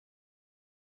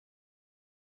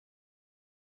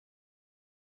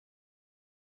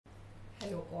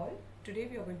Hello all, today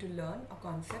we are going to learn a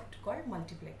concept called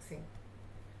multiplexing.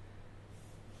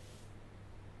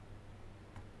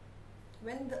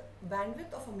 When the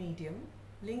bandwidth of a medium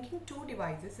linking two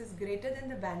devices is greater than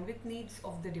the bandwidth needs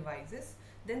of the devices,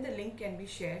 then the link can be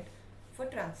shared for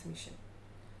transmission.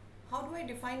 How do I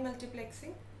define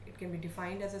multiplexing? It can be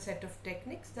defined as a set of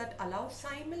techniques that allow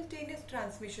simultaneous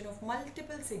transmission of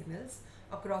multiple signals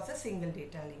across a single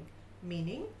data link,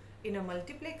 meaning in a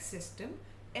multiplex system,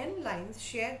 n lines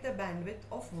share the bandwidth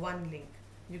of one link.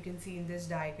 You can see in this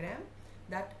diagram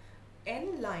that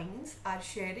n lines are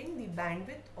sharing the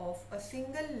bandwidth of a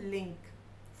single link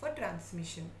for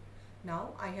transmission.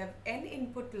 Now I have n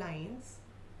input lines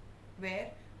where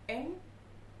n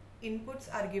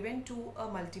inputs are given to a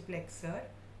multiplexer,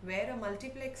 where a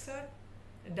multiplexer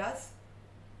does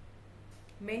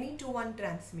many to one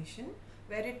transmission,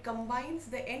 where it combines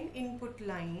the n input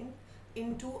line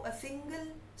into a single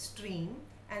stream,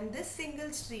 and this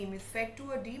single stream is fed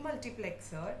to a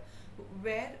demultiplexer,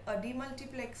 where a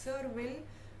demultiplexer will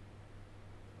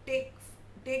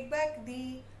take back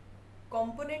the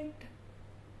component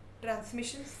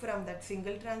transmissions from that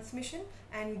single transmission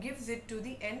and gives it to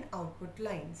the n output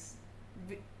lines.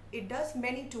 It does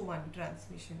many to one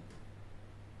transmission.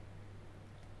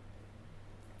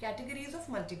 Categories of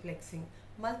multiplexing.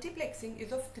 Multiplexing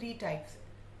is of three types: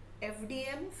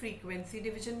 FDM, frequency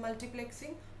division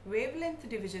multiplexing, wavelength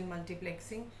division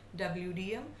multiplexing,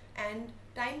 WDM, and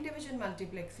time division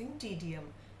multiplexing, TDM.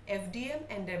 FDM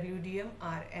and WDM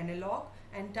are analog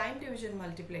and time division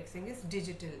multiplexing is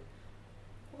digital.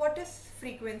 What is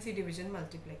frequency division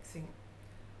multiplexing?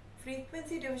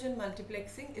 Frequency division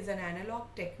multiplexing is an analog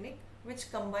technique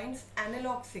which combines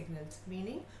analog signals,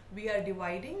 meaning we are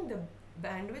dividing the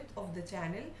bandwidth of the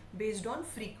channel based on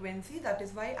frequency. That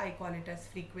is why I call it as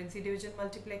frequency division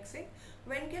multiplexing.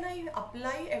 When can I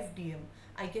apply FDM?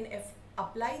 I can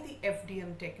apply the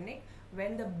FDM technique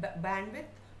when the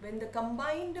when the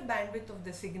combined bandwidth of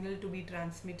the signal to be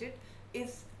transmitted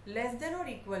is less than or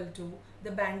equal to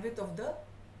the bandwidth of the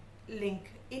link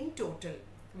in total,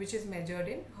 which is measured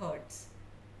in hertz.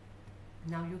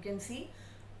 Now you can see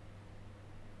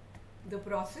the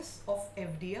process of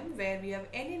FDM, where we have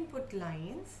n input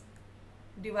lines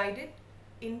divided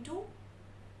into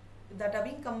that are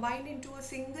being combined into a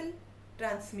single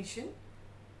transmission,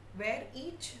 where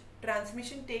each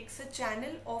transmission takes a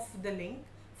channel of the link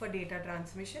for data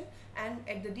transmission, and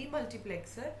at the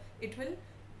demultiplexer it will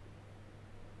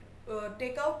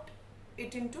take out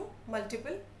it into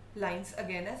multiple lines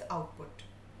again as output.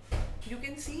 You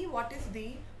can see what is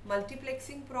the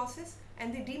multiplexing process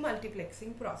and the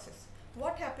demultiplexing process.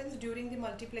 What happens during the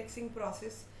multiplexing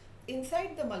process?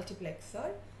 Inside the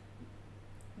multiplexer,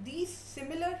 these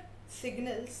similar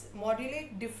signals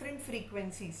modulate different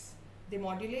frequencies. They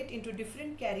modulate into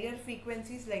different carrier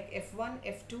frequencies like F1,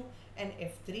 F2 and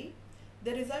F3.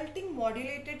 The resulting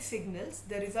modulated signals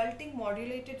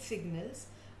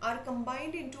are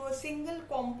combined into a single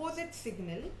composite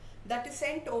signal that is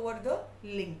sent over the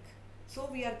link. So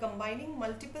we are combining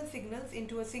multiple signals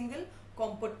into a single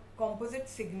composite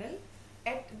signal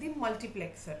at the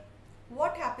multiplexer.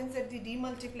 What happens at the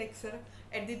demultiplexer?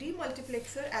 At the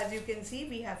demultiplexer, as you can see,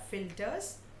 we have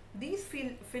filters. These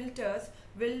filters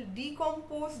will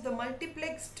decompose the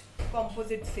multiplexed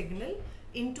composite signal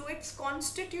into its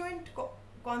constituent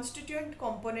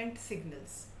component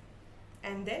signals,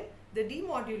 and then the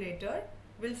demodulator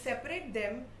will separate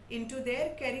them into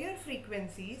their carrier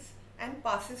frequencies and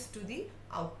passes to the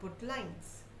output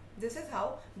lines. This is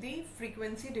how the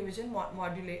frequency division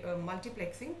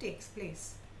multiplexing takes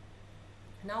place.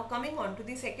 Now coming on to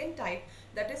the second type,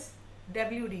 that is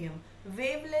WDM,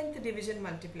 wavelength division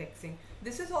multiplexing.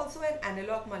 This is also an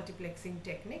analog multiplexing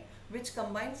technique which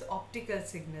combines optical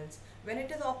signals. When it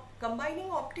is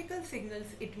combining optical signals,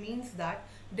 it means that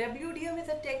WDM is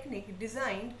a technique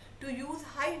designed to use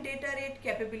high data rate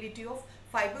capability of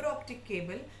fiber optic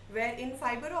cable, where in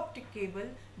fiber optic cable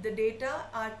the data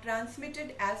are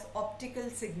transmitted as optical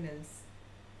signals.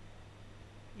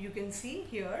 You can see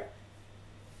here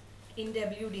in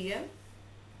WDM,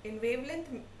 in wavelength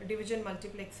division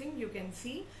multiplexing, you can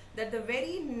see that the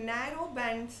very narrow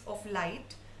bands of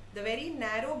light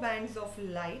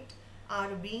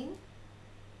are being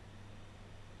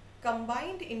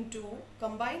combined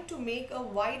to make a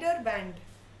wider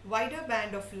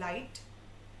band of light,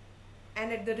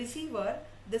 and at the receiver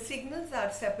the signals are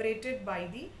separated by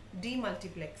the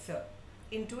demultiplexer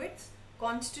into its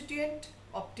constituent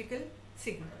optical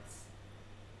signals.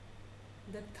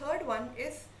 The third one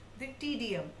is the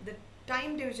TDM, the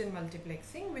time division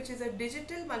multiplexing, which is a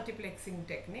digital multiplexing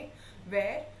technique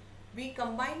where we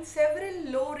combine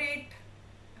several low rate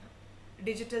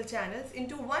digital channels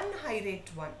into one high rate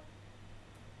one.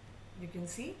 You can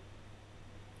see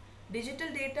digital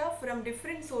data from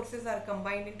different sources are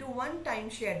combined into one time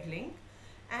shared link.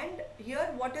 And here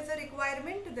what is the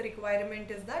requirement? The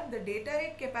requirement is that the data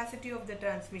rate capacity of the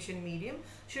transmission medium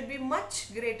should be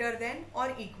much greater than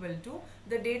or equal to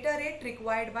the data rate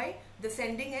required by the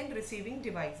sending and receiving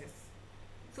devices.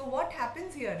 So what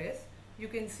happens here is, you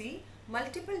can see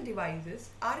multiple devices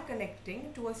are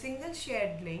connecting to a single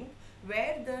shared link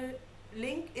where the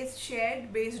link is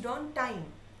shared based on time.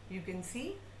 You can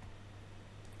see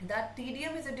that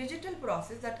TDM is a digital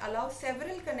process that allows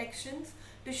several connections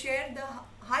to share the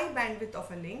high bandwidth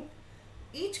of a link.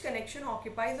 Each connection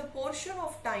occupies a portion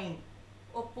of time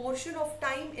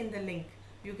in the link.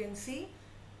 You can see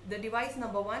the device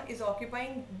number 1 is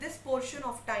occupying this portion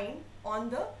of time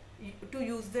to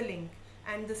use the link,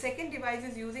 and the second device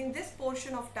is using this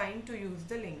portion of time to use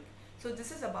the link. So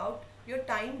this is about your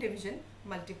time division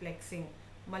multiplexing.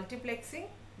 Multiplexing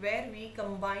where we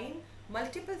combine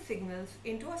multiple signals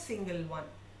into a single one.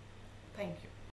 Thank you.